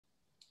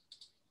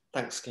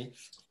Thanks,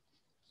 Keith.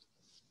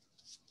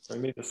 So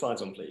move the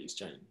slides on, please,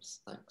 James.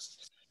 Thanks.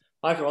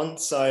 Hi, everyone.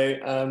 So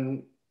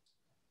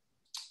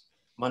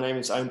my name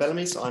is Owen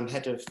Bellamy. So I'm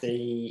head of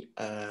the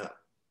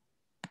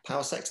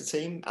power sector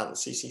team at the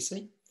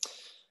CCC.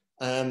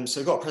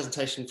 So we've got a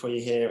presentation for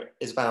you here.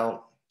 It's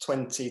about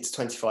 20 to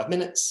 25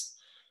 minutes.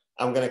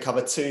 And we're going to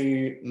cover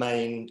two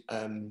main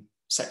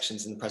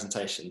sections in the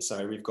presentation.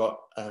 So we've got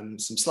some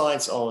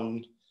slides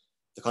on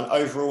the kind of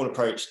overall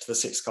approach to the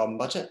sixth carbon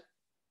budget.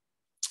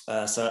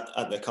 So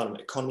at the kind of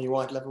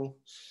economy-wide level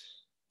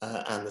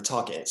and the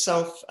target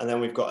itself. And then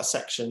we've got a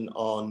section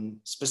on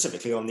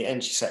specifically on the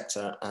energy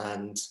sector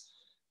and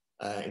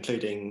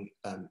including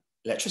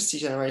electricity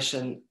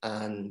generation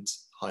and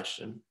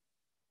hydrogen.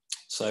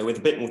 So with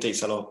a bit more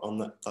detail on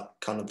the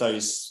kind of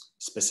those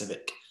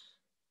specific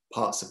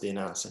parts of the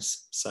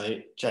analysis. So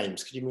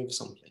James, could you move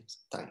us on, please?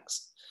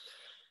 Thanks.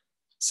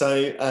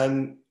 So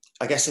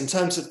I guess in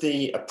terms of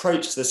the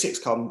approach to the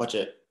sixth carbon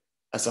budget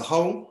as a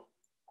whole,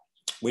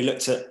 we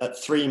looked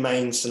at three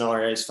main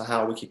scenarios for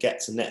how we could get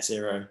to net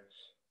zero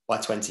by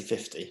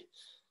 2050.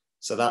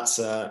 So that's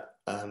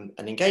an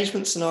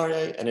engagement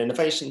scenario, an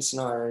innovation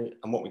scenario,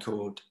 and what we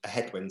called a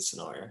headwind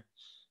scenario.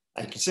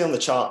 And you can see on the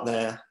chart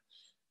there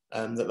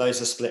that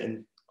those are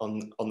split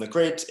on the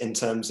grid in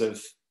terms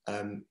of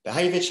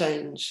behaviour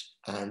change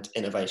and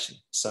innovation.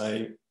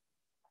 So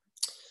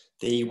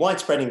the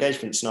widespread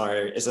engagement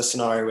scenario is a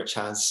scenario which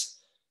has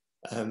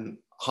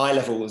high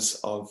levels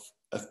of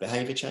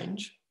behaviour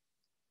change.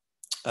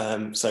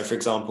 So for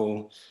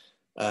example,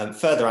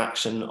 further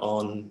action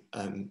on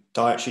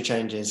dietary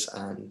changes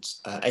and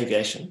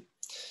aviation.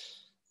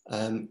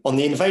 On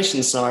the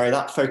innovation scenario,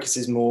 that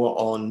focuses more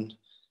on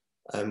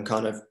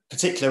kind of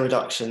particular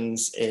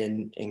reductions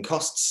in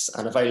costs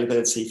and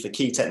availability for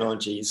key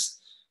technologies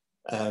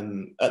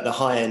at the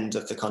high end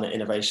of the kind of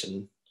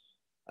innovation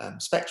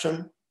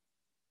spectrum.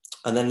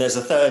 And then there's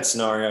a third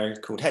scenario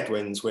called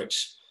headwinds,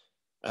 which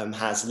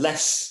has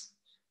less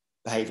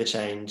behaviour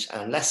change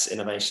and less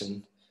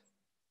innovation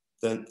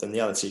than the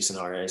other two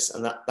scenarios.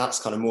 And that's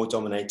kind of more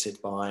dominated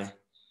by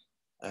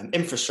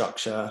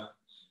infrastructure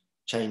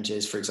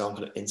changes, for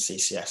example, in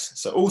CCS.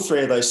 So all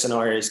three of those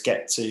scenarios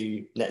get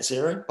to net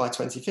zero by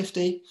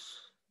 2050,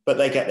 but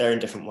they get there in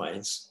different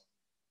ways.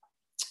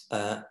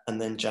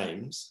 And then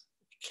James,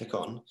 click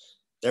on.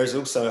 There is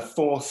also a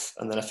fourth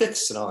and then a fifth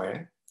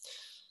scenario.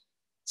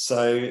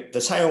 So the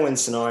tailwind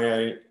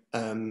scenario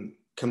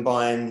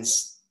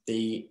combines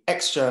the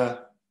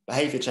extra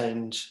behaviour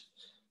change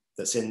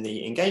that's in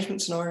the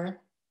engagement scenario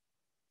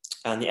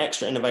and the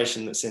extra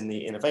innovation that's in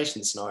the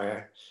innovation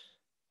scenario,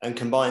 and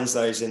combines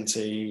those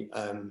into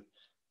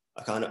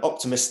a kind of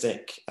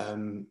optimistic,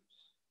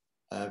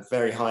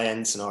 very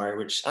high-end scenario,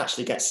 which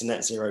actually gets to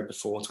net zero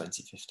before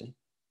 2050.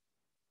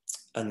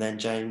 And then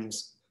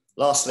James,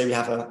 lastly, we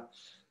have a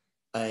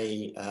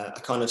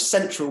kind of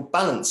central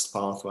balanced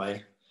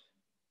pathway,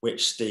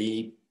 which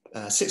the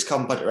sixth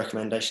carbon budget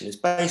recommendation is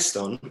based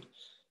on,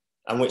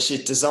 and which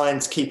is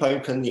designed to keep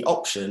open the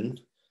option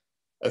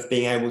of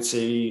being able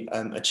to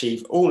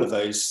achieve all of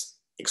those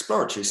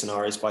exploratory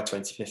scenarios by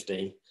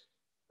 2050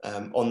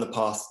 on the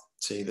path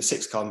to the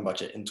sixth carbon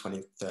budget in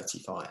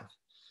 2035.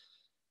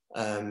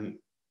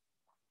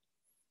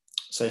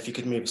 So if you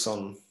could move us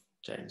on,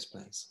 James,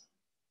 please.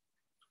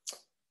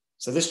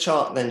 So this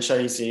chart then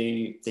shows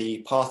you the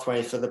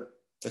pathway for the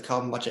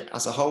carbon budget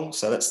as a whole.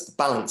 So that's the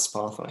balanced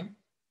pathway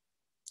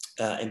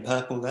in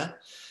purple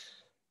there.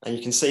 And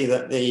you can see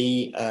that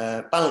the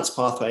balanced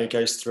pathway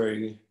goes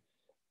through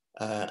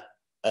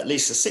at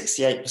least a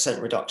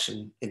 68%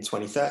 reduction in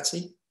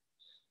 2030,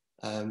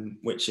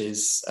 which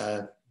is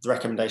the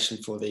recommendation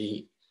for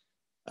the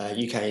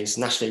UK's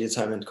nationally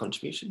determined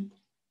contribution.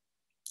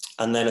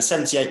 And then a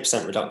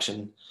 78%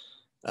 reduction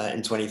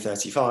in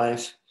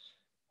 2035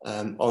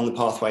 on the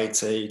pathway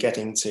to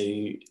getting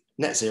to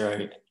net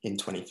zero in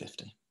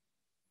 2050.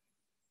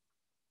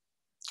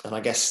 And I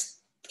guess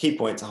the key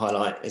point to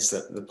highlight is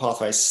that the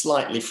pathway is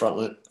slightly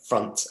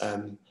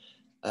front-ended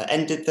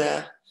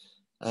there,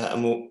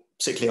 and we'll,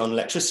 particularly on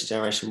electricity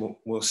generation,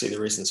 we'll see the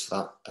reasons for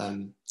that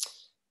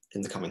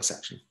in the coming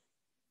section.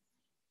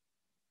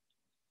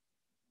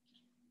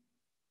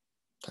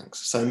 Thanks.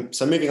 So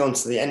moving on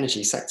to the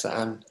energy sector,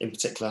 and in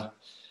particular,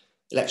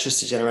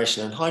 electricity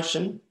generation and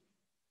hydrogen.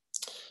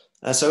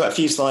 So I've got a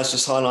few slides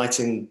just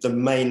highlighting the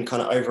main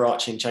kind of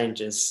overarching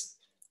changes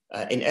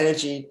in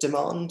energy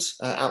demand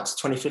out to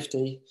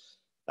 2050.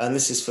 And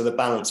this is for the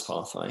balanced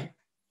pathway.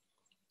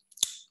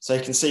 So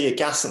you can see a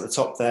gas at the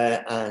top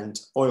there and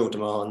oil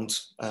demand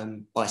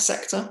by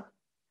sector.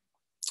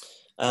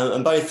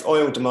 And both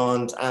oil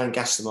demand and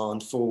gas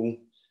demand fall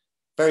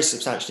very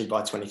substantially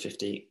by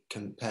 2050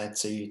 compared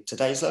to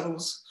today's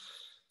levels.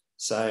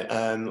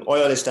 So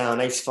oil is down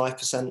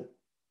 85%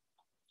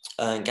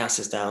 and gas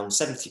is down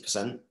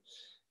 70%.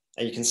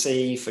 And you can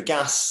see for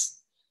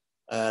gas,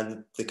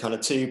 the kind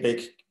of two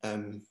big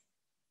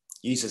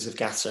users of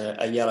gas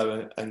are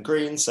yellow and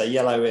green. So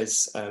yellow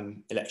is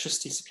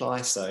electricity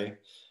supply. So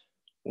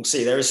we'll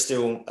see there is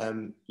still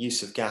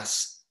use of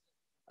gas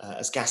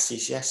as gas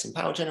CCS in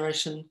power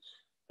generation.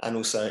 and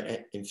also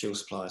in fuel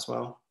supply as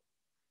well,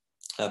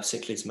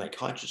 particularly to make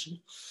hydrogen.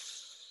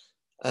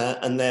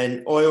 And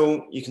then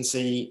oil, you can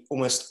see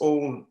almost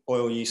all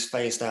oil use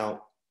phased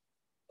out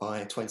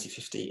by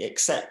 2050,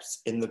 except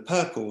in the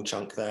purple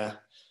chunk there,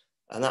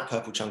 and that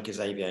purple chunk is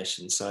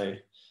aviation. So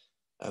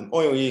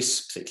oil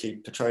use,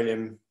 particularly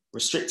petroleum,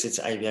 restricted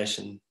to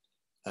aviation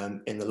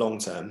in the long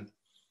term,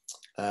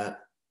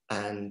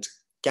 and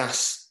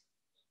gas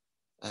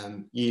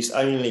used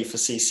only for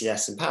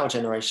CCS and power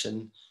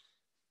generation,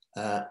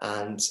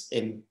 and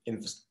in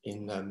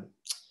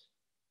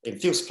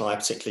fuel supply,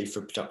 particularly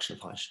for production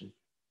of hydrogen,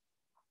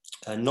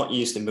 and not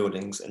used in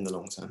buildings in the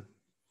long term.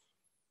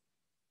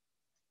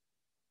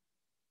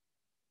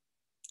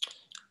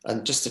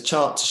 And just a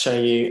chart to show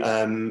you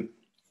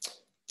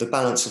the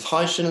balance of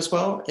hydrogen as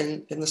well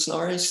in the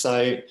scenarios.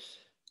 So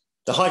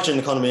the hydrogen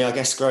economy, I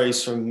guess,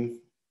 grows from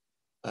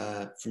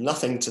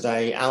nothing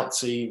today out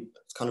to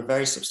kind of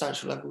very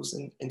substantial levels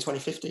in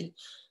 2050.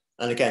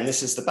 And again,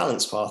 this is the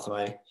balance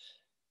pathway.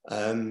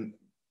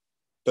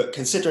 But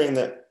considering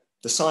that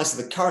the size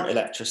of the current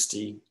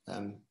electricity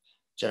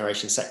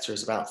generation sector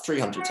is about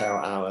 300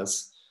 terawatt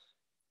hours,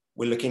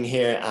 we're looking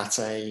here at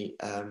a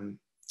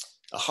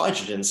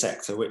hydrogen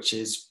sector, which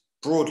is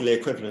broadly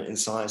equivalent in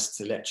size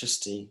to the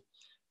electricity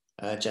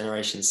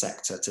generation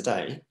sector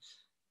today.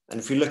 And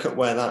if we look at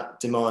where that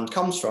demand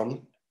comes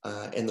from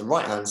in the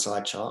right-hand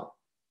side chart,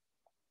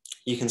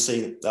 you can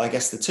see, I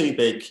guess, the two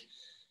big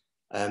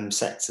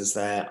sectors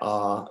there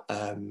are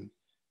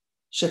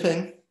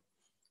shipping,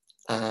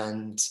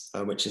 and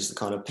which is the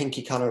kind of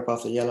pinky color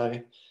above the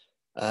yellow,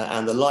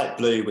 and the light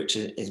blue, which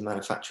is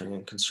manufacturing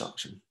and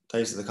construction.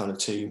 Those are the kind of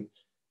two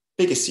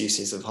biggest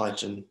uses of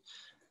hydrogen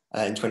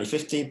in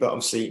 2050, but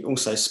obviously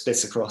also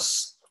split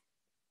across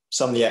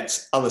some of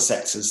the other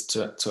sectors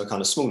to a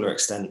kind of smaller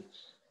extent.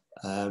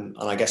 And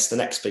I guess the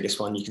next biggest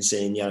one you can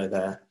see in yellow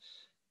there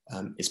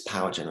is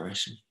power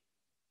generation,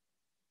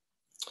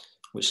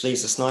 which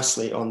leads us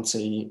nicely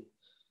onto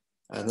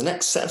the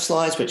next set of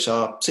slides, which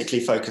are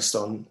particularly focused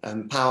on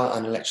power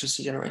and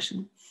electricity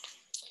generation.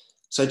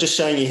 So just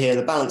showing you here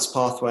the balance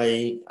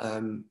pathway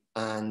and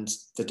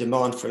the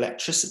demand for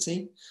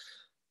electricity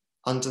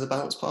under the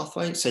balance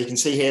pathway. So you can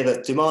see here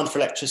that demand for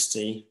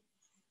electricity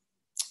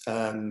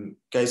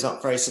goes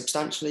up very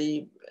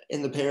substantially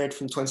in the period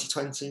from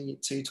 2020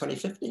 to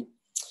 2050.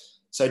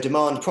 So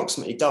demand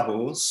approximately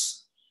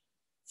doubles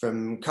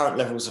from current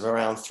levels of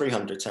around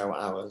 300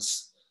 terawatt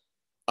hours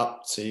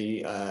up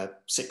to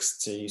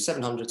 600 to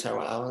 700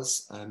 terawatt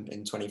hours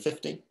in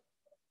 2050.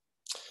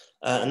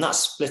 And that's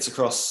split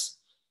across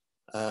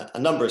a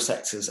number of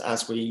sectors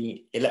as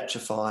we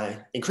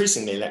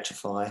increasingly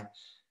electrify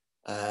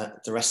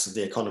the rest of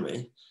the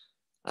economy.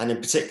 And in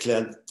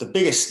particular, the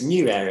biggest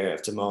new area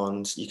of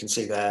demand you can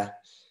see there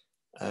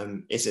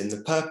is in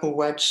the purple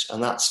wedge,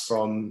 and that's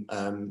from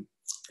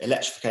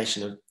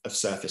electrification of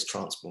surface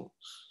transport.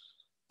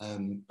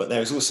 But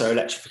there is also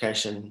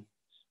electrification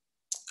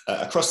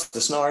across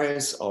the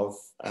scenarios of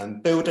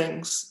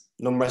buildings,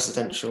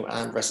 non-residential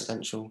and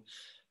residential,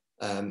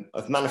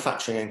 of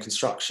manufacturing and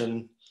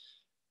construction,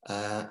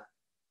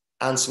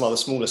 and some other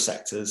smaller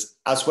sectors,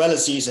 as well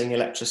as using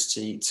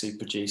electricity to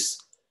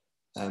produce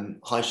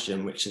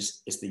hydrogen, which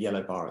is the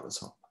yellow bar at the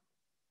top.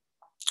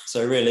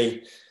 So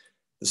really,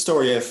 the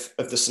story of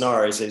the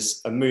scenarios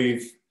is a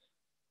move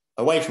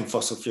away from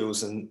fossil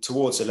fuels and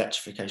towards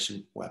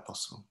electrification where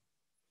possible.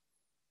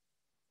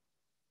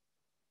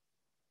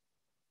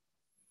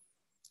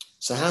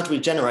 So how do we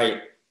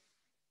generate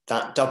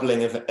that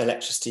doubling of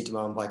electricity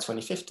demand by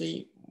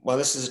 2050? Well,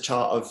 this is a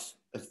chart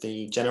of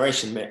the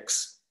generation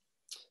mix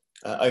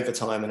over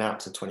time and out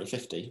to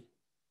 2050.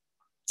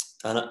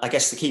 And I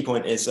guess the key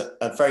point is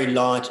a very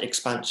large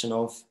expansion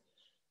of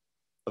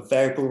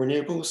variable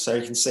renewables. So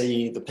you can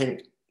see the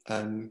pink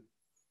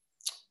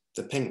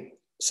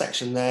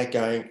section there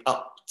going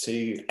up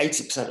to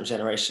 80% of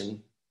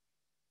generation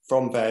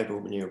from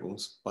variable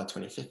renewables by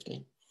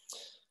 2050.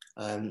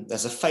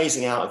 There's a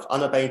phasing out of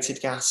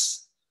unabated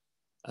gas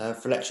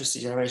for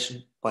electricity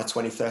generation by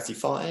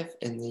 2035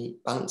 in the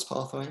balance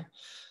pathway.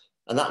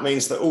 And that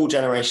means that all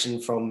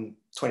generation from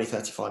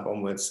 2035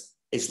 onwards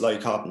is low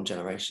carbon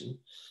generation.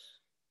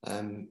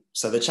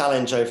 So the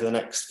challenge over the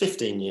next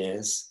 15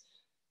 years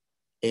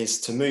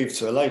is to move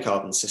to a low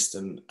carbon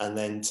system and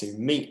then to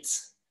meet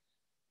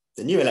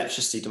the new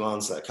electricity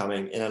demands that are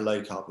coming in a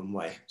low carbon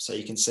way. So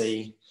you can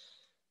see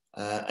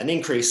an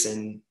increase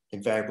in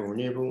variable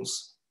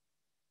renewables,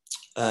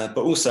 but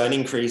also an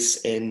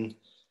increase in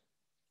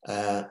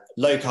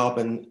low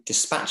carbon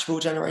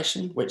dispatchable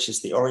generation, which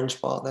is the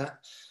orange bar there.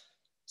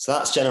 So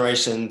that's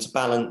generation to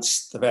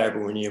balance the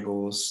variable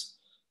renewables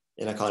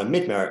in a kind of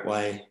mid-merit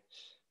way.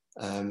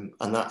 And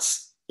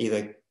that's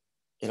either,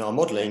 in our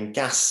modeling,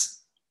 gas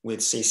with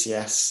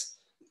CCS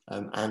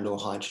and or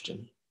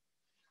hydrogen.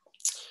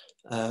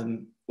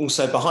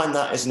 Also behind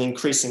that is an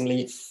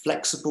increasingly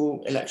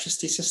flexible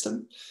electricity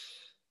system.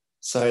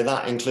 So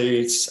that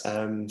includes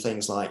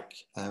things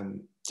like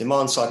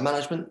demand side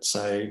management.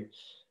 So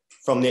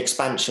from the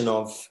expansion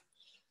of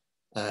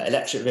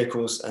electric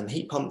vehicles and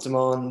heat pump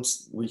demand,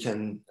 we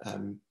can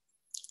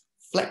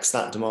flex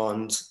that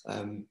demand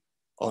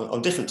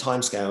on different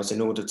timescales in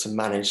order to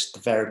manage the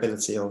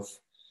variability of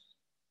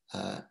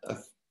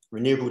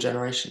renewable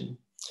generation.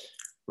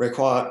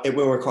 It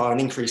will require an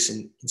increase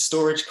in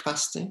storage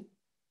capacity,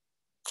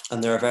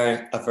 and there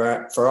are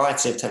a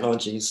variety of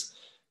technologies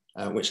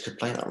which could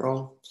play that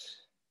role.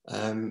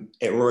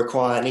 It will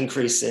require an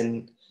increase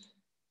in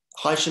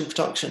hydrogen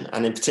production,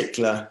 and in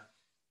particular,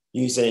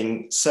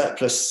 using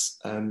surplus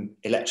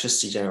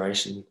electricity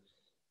generation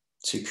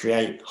to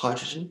create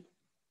hydrogen.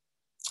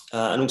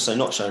 And also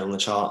not shown on the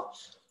chart,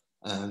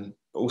 but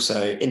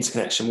also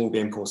interconnection will be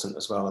important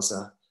as well as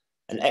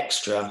an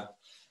extra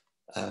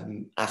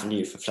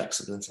avenue for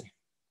flexibility.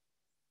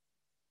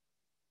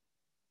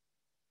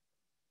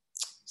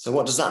 So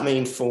what does that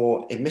mean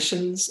for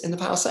emissions in the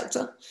power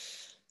sector?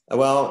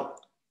 Well,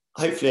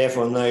 hopefully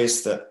everyone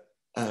knows that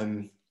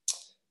the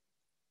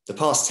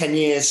past 10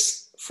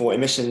 years for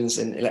emissions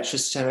in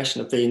electricity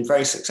generation have been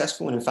very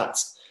successful, and in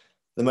fact,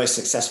 the most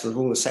successful of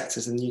all the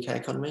sectors in the UK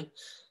economy.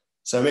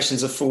 So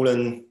emissions have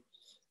fallen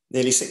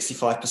nearly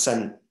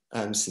 65%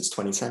 since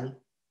 2010.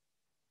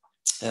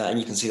 And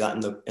you can see that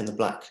in the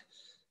black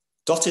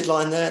dotted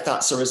line there.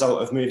 That's a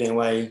result of moving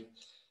away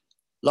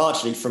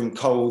largely from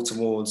coal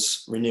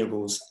towards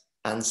renewables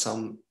and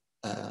some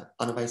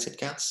unabated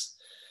gas.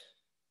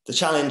 The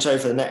challenge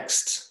over the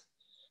next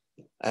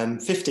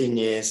 15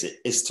 years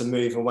is to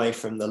move away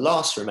from the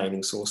last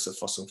remaining source of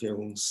fossil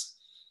fuels,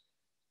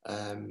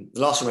 the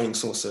last remaining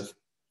source of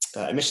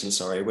emissions,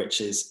 sorry,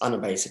 which is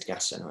unabated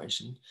gas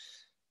generation.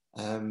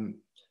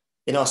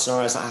 In our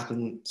scenarios, that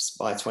happens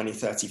by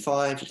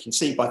 2035. You can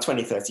see by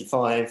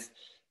 2035,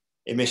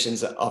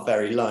 emissions are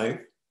very low.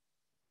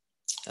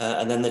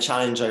 And then the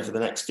challenge over the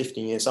next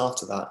 15 years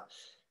after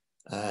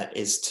that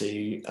is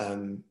to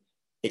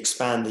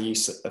expand the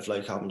use of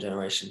low carbon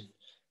generation.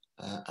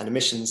 And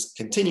emissions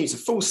continue to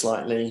fall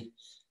slightly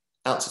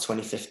out to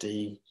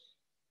 2050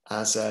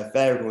 as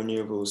variable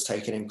renewables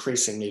take an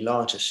increasingly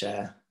larger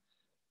share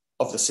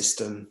of the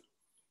system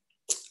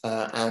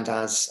and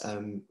as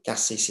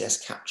gas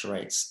CCS capture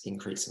rates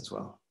increase as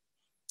well.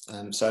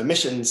 So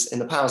emissions in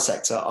the power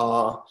sector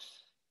are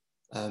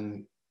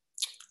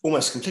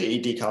almost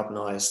completely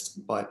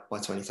decarbonised by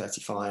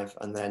 2035,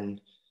 and then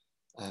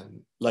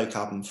low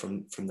carbon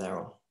from there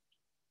on.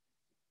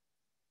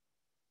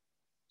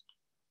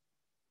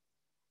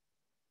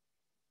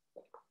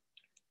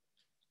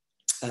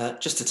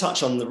 Just to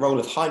touch on the role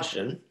of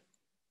hydrogen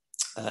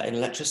in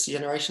electricity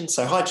generation.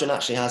 So hydrogen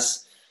actually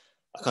has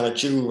a kind of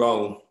dual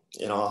role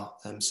in our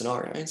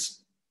scenarios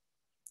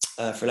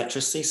for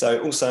electricity.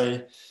 So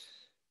also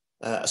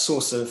a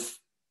source of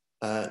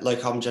low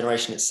carbon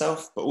generation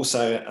itself, but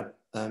also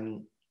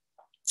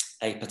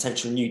a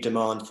potential new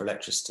demand for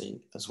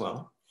electricity as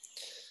well.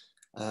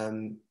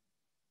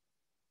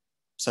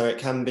 So it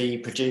can be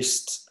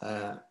produced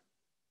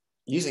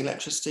using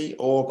electricity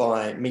or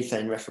by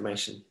methane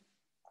reformation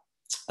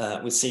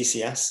with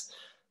CCS.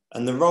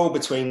 And the role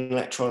between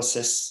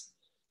electrolysis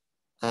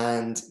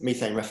and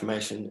methane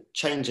reformation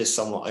changes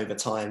somewhat over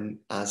time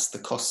as the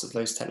cost of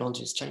those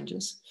technologies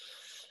changes.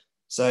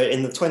 So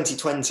in the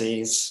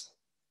 2020s,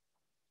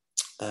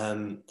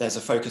 there's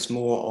a focus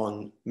more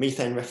on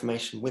methane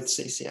reformation with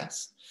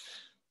CCS.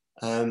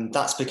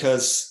 That's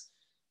because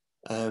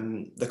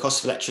the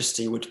cost of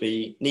electricity would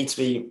need to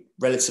be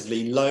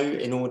relatively low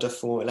in order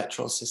for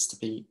electrolysis to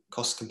be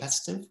cost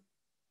competitive.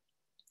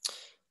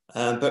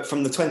 But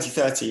from the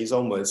 2030s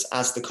onwards,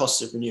 as the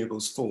cost of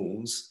renewables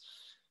falls,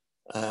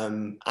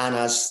 and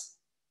as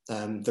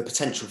the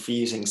potential for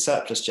using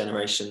surplus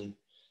generation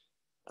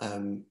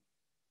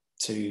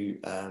to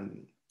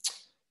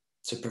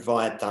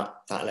provide that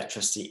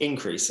electricity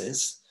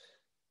increases,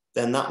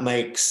 then that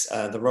makes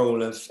the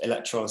role of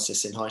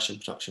electrolysis in hydrogen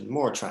production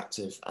more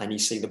attractive, and you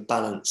see the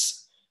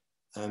balance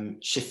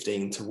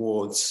shifting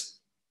towards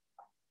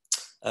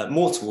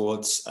more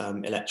towards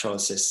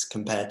electrolysis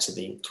compared to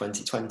the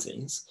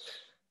 2020s.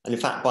 And in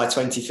fact, by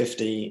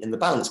 2050, in the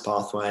balance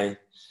pathway,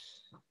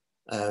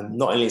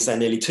 not only is there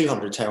nearly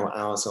 200 terawatt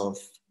hours of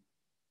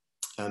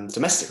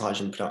domestic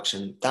hydrogen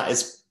production, that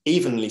is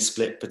evenly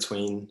split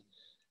between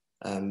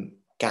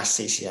gas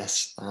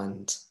CCS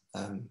and,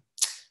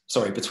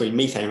 between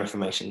methane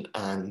reformation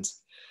and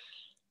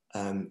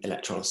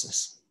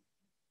electrolysis.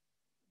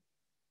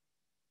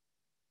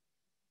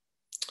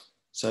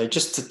 So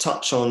just to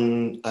touch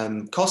on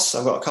costs,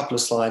 I've got a couple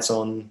of slides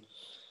on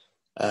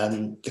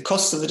the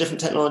costs of the different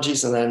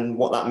technologies and then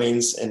what that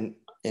means in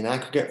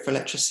aggregate for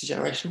electricity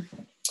generation.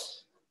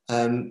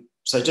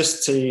 So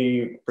just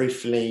to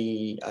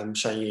briefly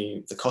show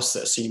you the costs that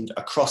are assumed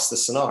across the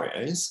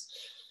scenarios.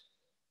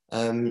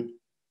 The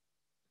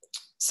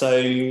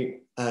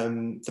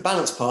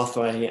balance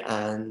pathway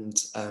and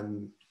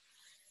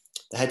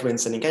the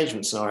headwinds and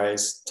engagement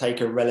scenarios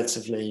take a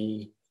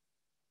relatively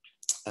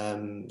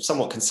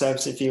somewhat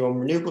conservative view on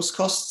renewables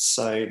costs,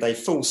 so they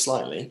fall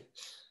slightly.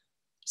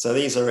 So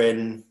these are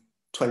in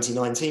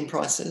 2019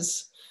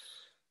 prices,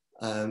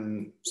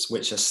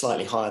 which are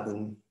slightly higher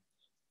than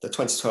the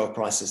 2012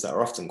 prices that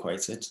are often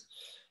quoted.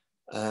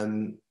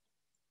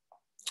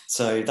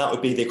 So that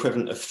would be the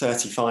equivalent of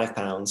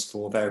 £35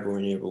 for variable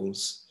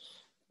renewables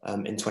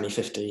in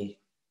 2050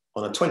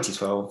 on a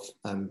 2012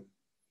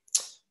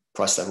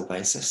 price level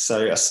basis.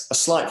 So a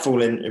slight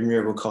fall in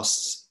renewable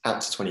costs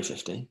out to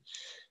 2050.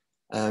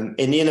 In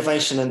the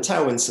innovation and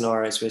tailwind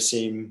scenarios, we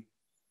assume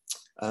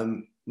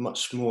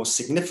much more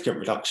significant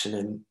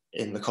reduction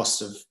in the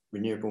cost of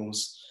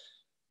renewables,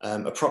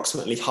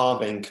 approximately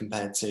halving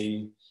compared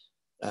to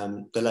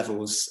the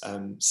levels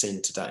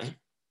seen today.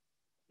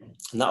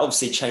 And that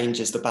obviously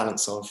changes the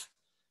balance of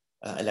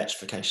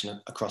electrification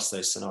across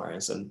those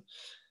scenarios. And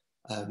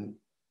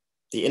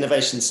the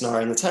innovation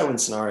scenario and the tailwind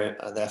scenario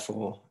are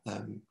therefore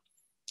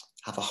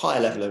have a higher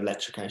level of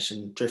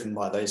electrification driven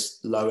by those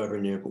lower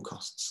renewable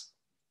costs.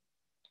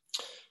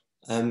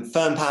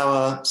 Firm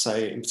power, so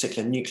in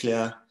particular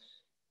nuclear,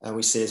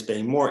 we see as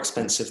being more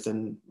expensive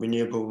than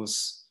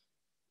renewables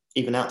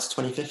even out to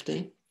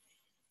 2050.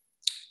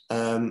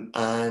 And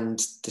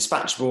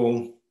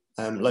dispatchable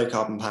low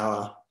carbon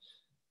power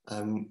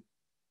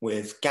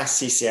with gas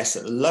CCS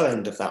at the low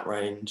end of that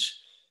range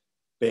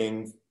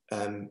being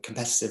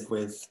competitive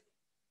with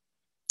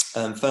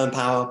firm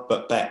power,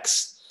 but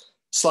BECCS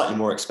slightly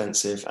more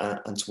expensive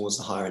and towards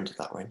the higher end of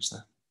that range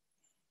there.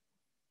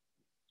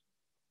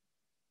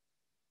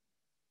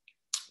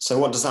 So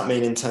what does that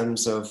mean in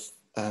terms of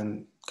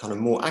kind of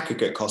more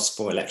aggregate costs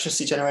for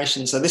electricity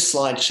generation? So this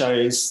slide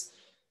shows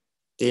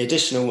the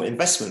additional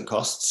investment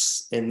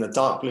costs in the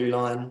dark blue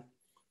line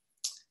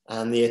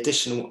and the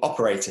additional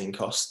operating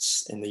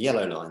costs in the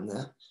yellow line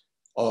there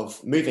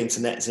of moving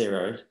to net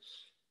zero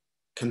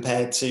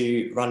compared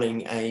to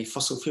running a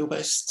fossil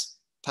fuel-based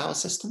power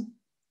system.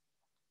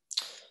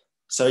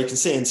 So you can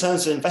see in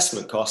terms of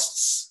investment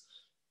costs,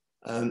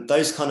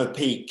 those kind of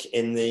peak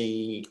in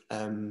the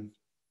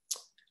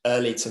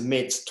early to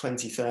mid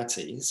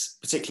 2030s,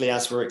 particularly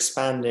as we're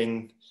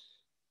expanding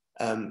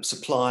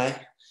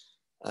supply,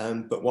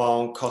 but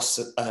while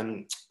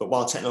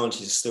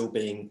technologies are still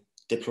being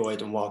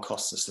deployed and while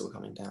costs are still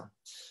coming down.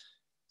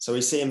 So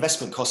we see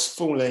investment costs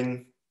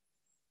falling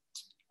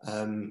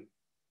from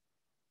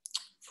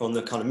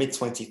the kind of mid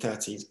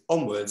 2030s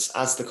onwards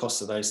as the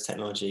cost of those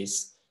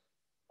technologies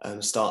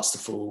starts to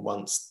fall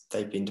once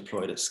they've been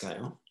deployed at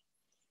scale.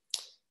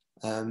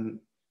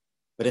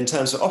 But in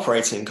terms of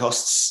operating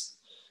costs,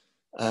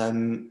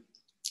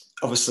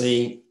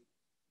 obviously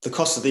the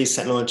cost of these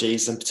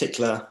technologies in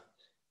particular,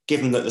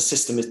 given that the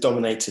system is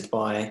dominated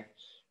by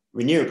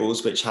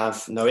renewables, which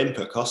have no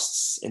input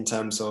costs in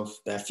terms of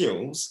their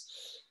fuels,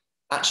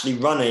 actually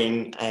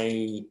running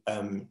a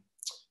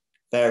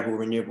variable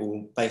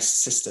renewable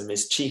based system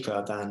is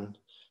cheaper than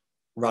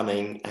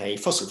running a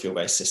fossil fuel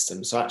based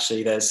system. So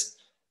actually there's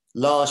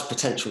large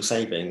potential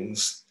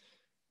savings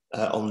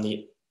on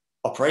the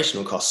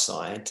operational cost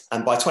side.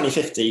 And by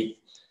 2050,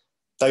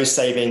 those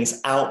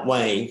savings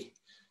outweigh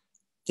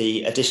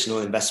the additional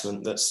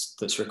investment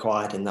that's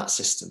required in that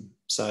system.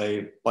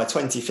 So by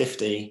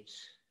 2050,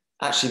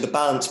 actually the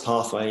balanced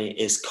pathway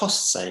is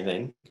cost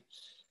saving.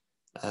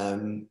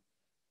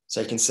 So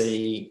you can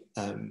see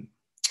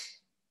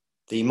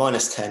the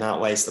 -10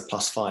 outweighs the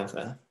 +5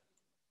 there,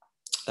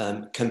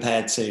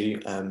 compared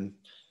to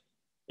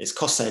it's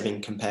cost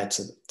saving compared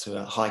to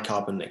a high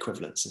carbon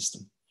equivalent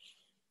system.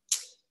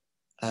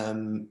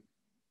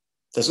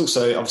 There's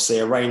also obviously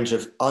a range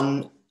of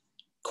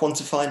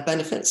unquantified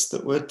benefits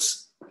that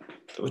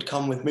would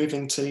come with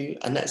moving to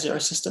a net zero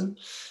system.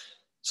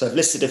 So I've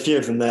listed a few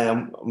of them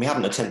there. We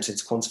haven't attempted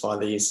to quantify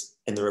these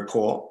in the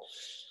report,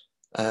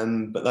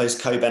 but those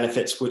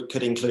co-benefits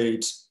could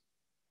include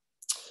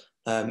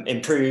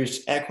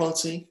improved air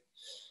quality,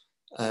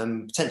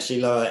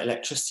 potentially lower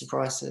electricity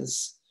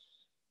prices,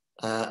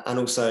 and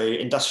also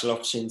industrial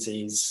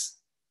opportunities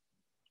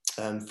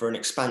for an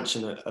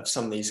expansion of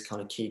some of these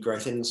kind of key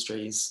growth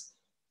industries,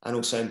 and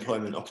also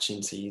employment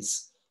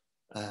opportunities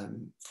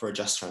for a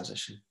just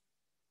transition.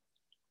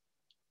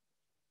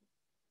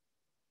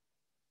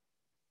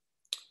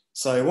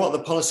 So what are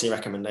the policy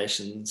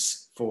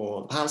recommendations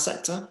for the power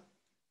sector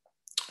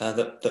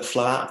that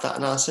flow out of that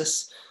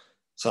analysis?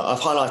 So I've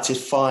highlighted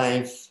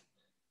 5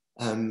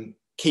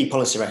 key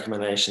policy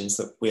recommendations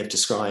that we have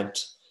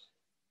described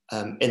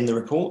in the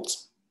report.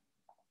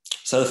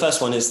 So the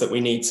first one is that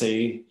we need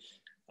to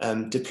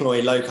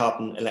deploy low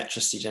carbon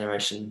electricity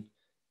generation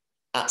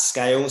at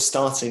scale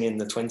starting in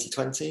the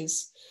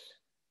 2020s.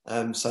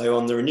 So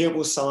on the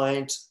renewable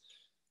side,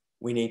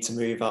 we need to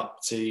move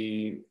up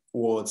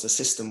towards a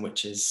system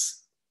which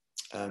is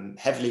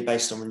heavily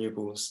based on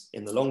renewables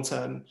in the long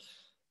term.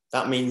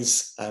 That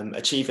means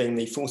achieving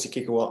the 40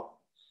 gigawatt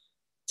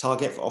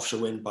target for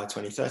offshore wind by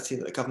 2030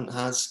 that the government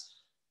has.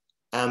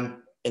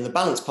 In the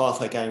balanced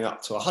pathway, going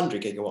up to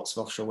 100 gigawatts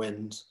of offshore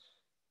wind,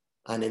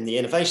 and in the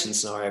innovation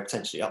scenario,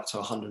 potentially up to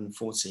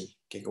 140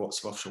 gigawatts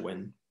of offshore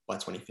wind by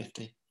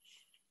 2050.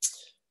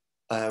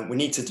 We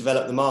need to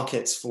develop the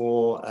markets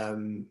for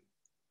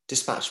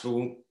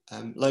dispatchable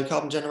low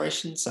carbon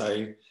generation,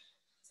 so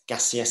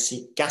gas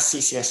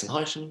CCS and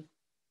hydrogen,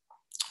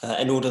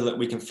 in order that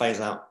we can phase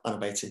out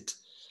unabated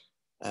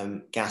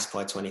gas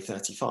by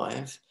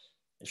 2035.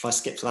 If I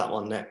skip to that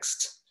one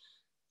next,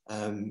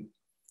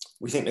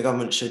 we think the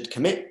government should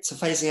commit to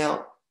phasing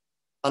out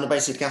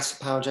unabated gas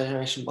for power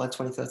generation by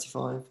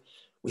 2035.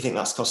 We think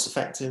that's cost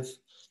effective.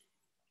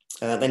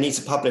 They need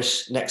to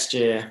publish next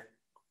year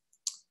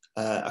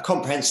a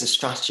comprehensive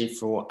strategy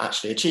for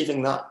actually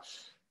achieving that.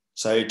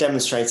 So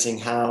demonstrating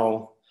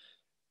how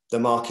the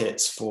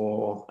markets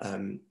for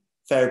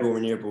variable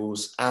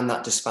renewables and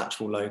that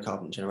dispatchable low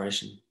carbon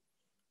generation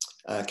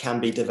can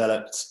be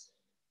developed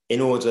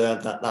in order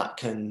that that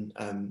can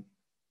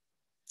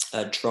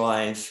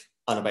drive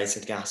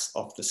unabated gas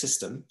off the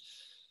system.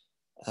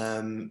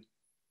 And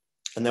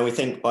then we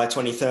think by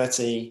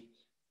 2030,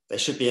 they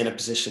should be in a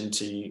position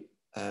to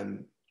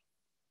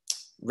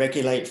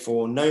regulate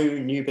for no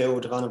new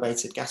build of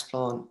unabated gas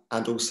plant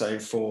and also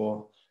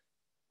for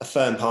a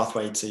firm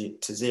pathway to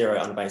zero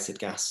unabated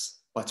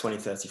gas by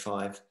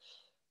 2035,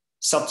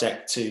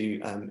 subject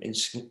to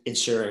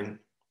ensuring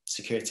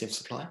security of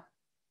supply.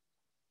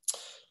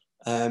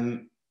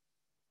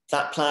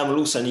 That plan will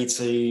also need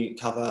to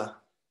cover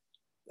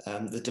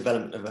the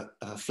development of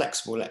a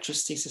flexible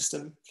electricity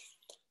system.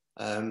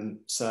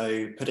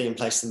 So putting in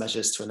place the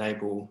measures to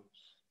enable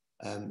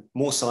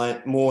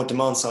more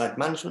demand side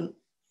management,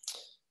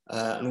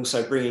 and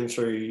also bringing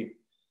through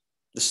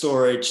the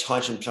storage,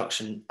 hydrogen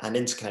production and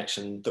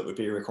interconnection that would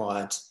be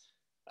required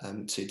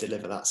to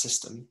deliver that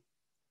system.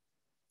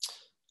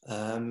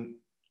 And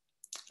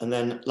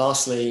then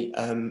lastly,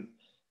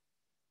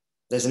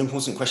 there's an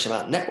important question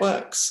about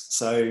networks.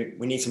 So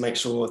we need to make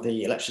sure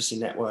the electricity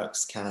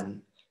networks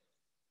can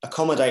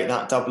accommodate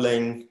that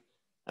doubling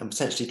and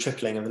potentially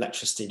tripling of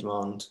electricity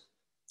demand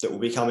that will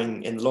be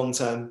coming in the long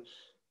term.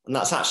 And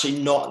that's actually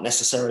not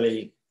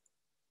necessarily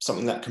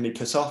something that can be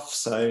put off.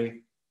 So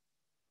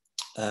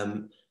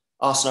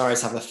our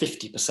scenarios have a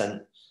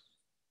 50%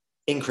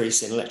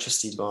 increase in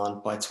electricity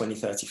demand by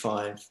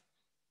 2035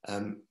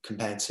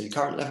 compared to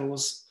current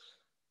levels.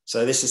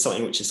 So this is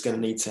something which is going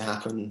to need to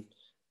happen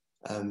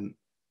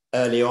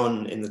early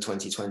on in the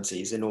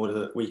 2020s in order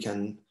that we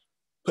can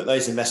put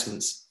those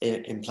investments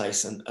in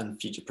place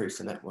and future-proof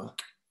the network.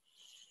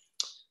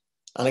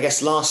 And I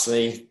guess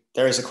lastly,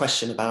 there is a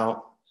question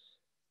about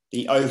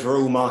the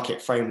overall market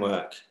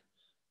framework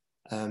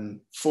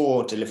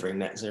for delivering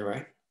net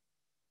zero.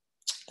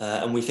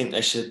 And we think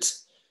they should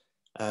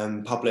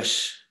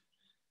publish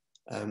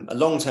a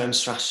long-term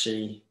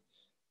strategy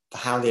for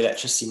how the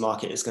electricity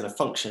market is going to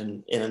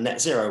function in a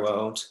net zero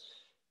world,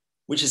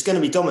 which is going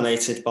to be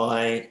dominated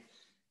by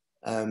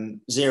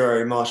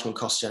zero marginal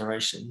cost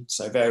generation,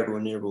 so variable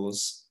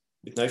renewables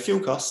with no fuel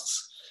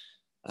costs,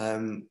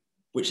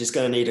 which is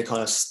going to need a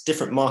kind of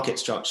different market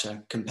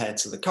structure compared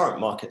to the current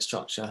market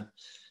structure,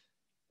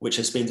 which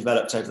has been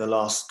developed over the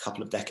last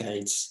couple of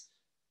decades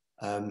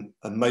and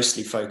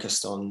mostly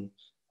focused on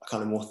a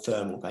kind of more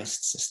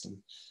thermal-based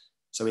system.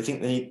 So we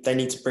think they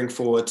need to bring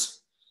forward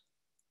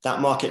that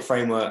market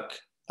framework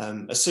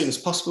as soon as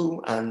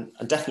possible and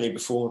definitely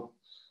before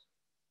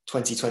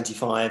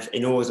 2025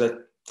 in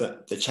order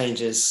that the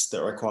changes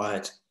that are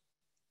required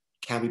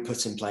can be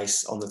put in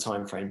place on the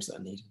timeframes that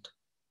are needed.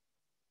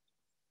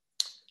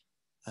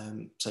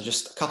 So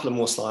just a couple of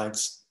more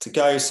slides to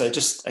go. So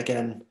just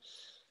again,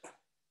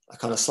 a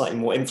kind of slightly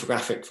more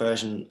infographic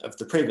version of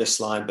the previous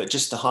slide, but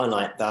just to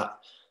highlight that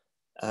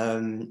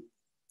the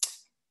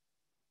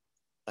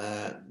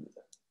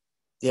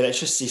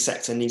electricity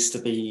sector needs to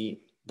be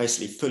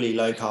basically fully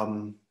low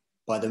carbon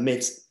by the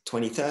mid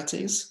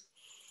 2030s.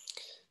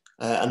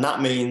 And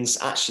that means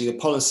actually the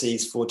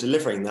policies for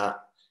delivering that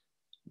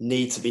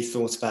need to be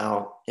thought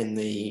about in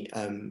the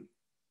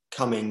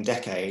coming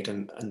decade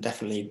and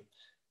definitely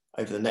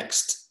over the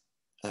next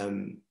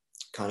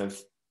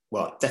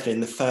definitely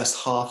in the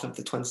first half of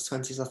the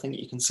 2020s, I think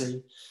you can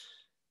see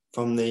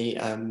from the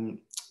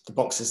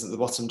boxes at the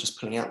bottom, just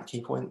pulling out the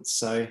key points.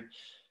 So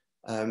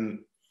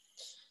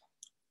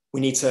we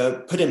need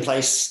to put in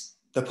place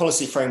the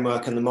policy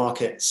framework and the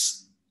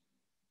markets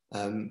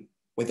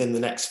within the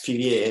next few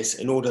years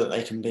in order that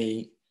they can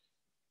be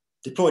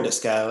deployed at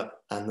scale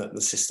and that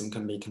the system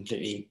can be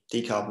completely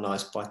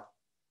decarbonised by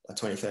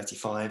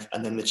 2035.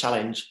 And then the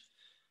challenge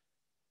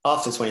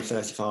after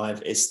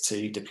 2035 is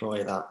to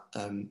deploy that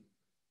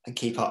and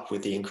keep up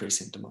with the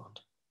increase in demand.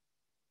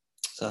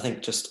 So I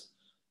think just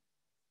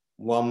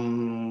one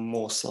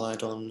more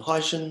slide on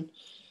hydrogen.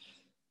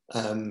 So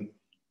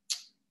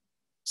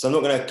I'm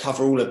not going to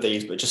cover all of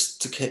these, but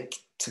just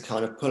to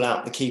kind of pull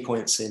out the key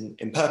points in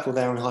purple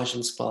there on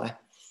hydrogen supply.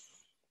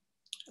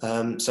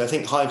 So I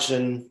think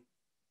hydrogen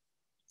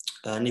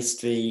needs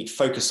to be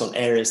focused on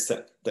areas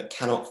that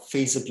cannot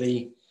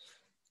feasibly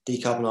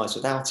decarbonise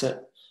without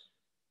it.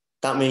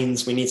 That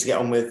means we need to get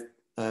on with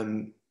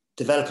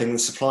developing the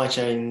supply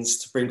chains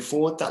to bring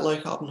forward that low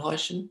carbon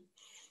hydrogen.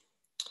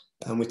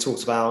 And we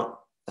talked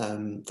about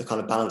the kind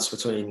of balance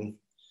between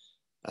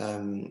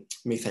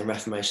methane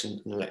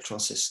reformation and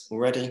electrolysis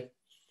already.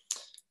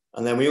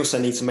 And then we also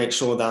need to make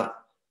sure that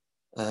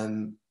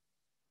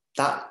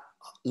that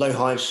low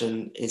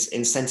hydrogen is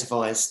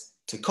incentivized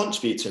to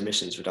contribute to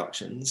emissions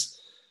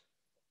reductions,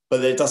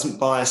 but that it doesn't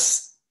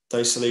bias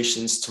those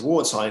solutions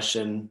towards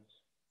hydrogen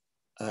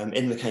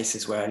in the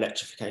cases where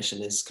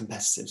electrification is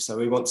competitive. So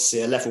we want to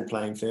see a level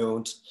playing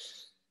field,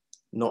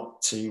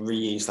 not to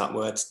reuse that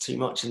word too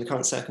much in the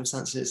current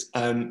circumstances,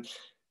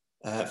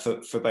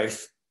 for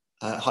both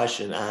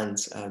hydrogen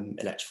and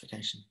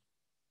electrification.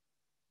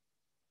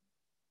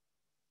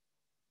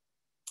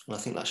 And I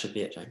think that should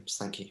be it, James.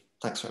 Thank you.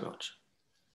 Thanks very much.